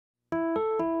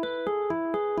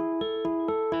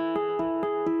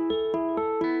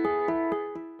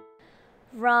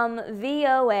From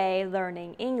VOA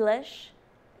Learning English,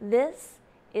 this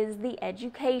is the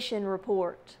Education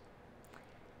Report.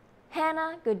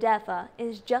 Hannah Gudefa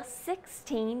is just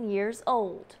 16 years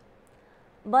old,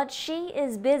 but she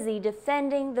is busy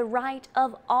defending the right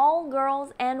of all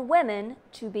girls and women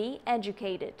to be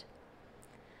educated.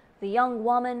 The young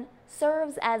woman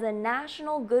serves as a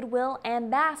National Goodwill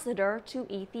Ambassador to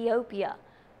Ethiopia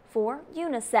for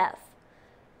UNICEF,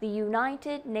 the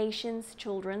United Nations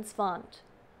Children's Fund.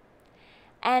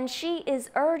 And she is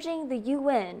urging the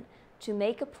UN to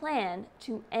make a plan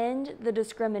to end the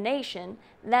discrimination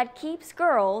that keeps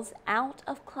girls out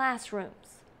of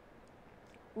classrooms.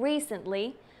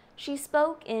 Recently, she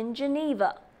spoke in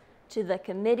Geneva to the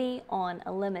Committee on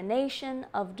Elimination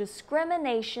of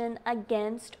Discrimination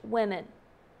Against Women.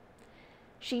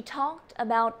 She talked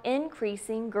about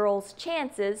increasing girls'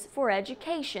 chances for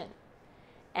education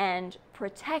and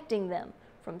protecting them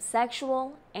from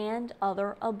sexual and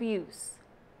other abuse.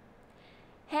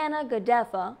 Hannah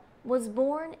Gudefa was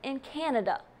born in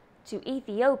Canada to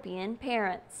Ethiopian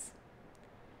parents.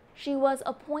 She was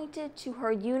appointed to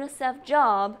her UNICEF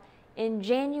job in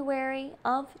January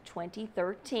of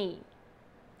 2013.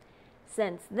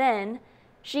 Since then,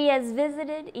 she has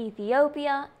visited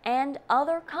Ethiopia and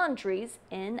other countries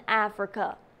in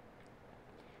Africa.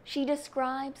 She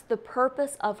describes the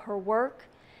purpose of her work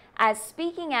as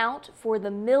speaking out for the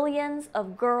millions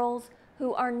of girls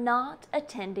who are not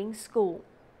attending school.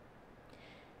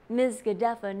 Ms.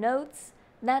 Gudefa notes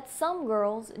that some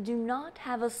girls do not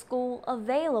have a school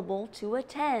available to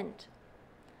attend.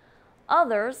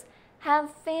 Others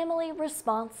have family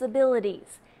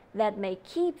responsibilities that may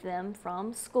keep them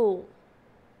from school.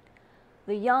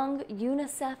 The young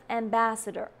UNICEF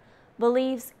ambassador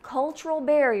believes cultural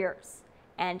barriers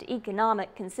and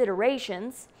economic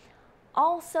considerations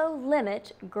also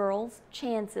limit girls'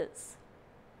 chances.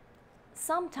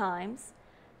 Sometimes,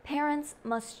 parents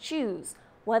must choose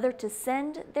whether to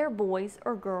send their boys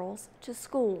or girls to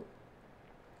school.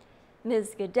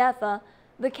 Ms. Gudefa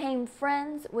became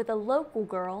friends with a local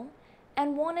girl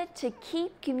and wanted to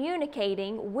keep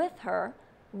communicating with her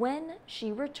when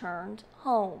she returned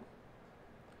home.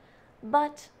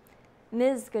 But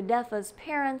Ms. Gudefa's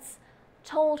parents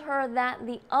told her that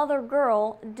the other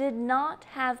girl did not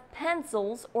have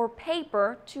pencils or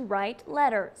paper to write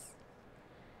letters.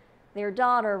 Their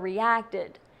daughter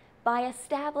reacted by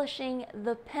establishing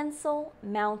the Pencil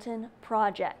Mountain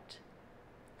Project.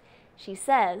 She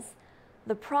says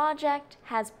the project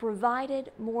has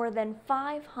provided more than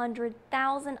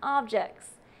 500,000 objects,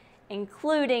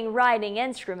 including writing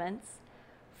instruments,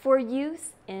 for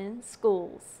use in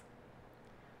schools.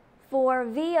 For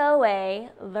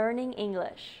VOA Learning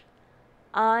English,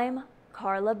 I'm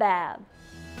Carla Babb.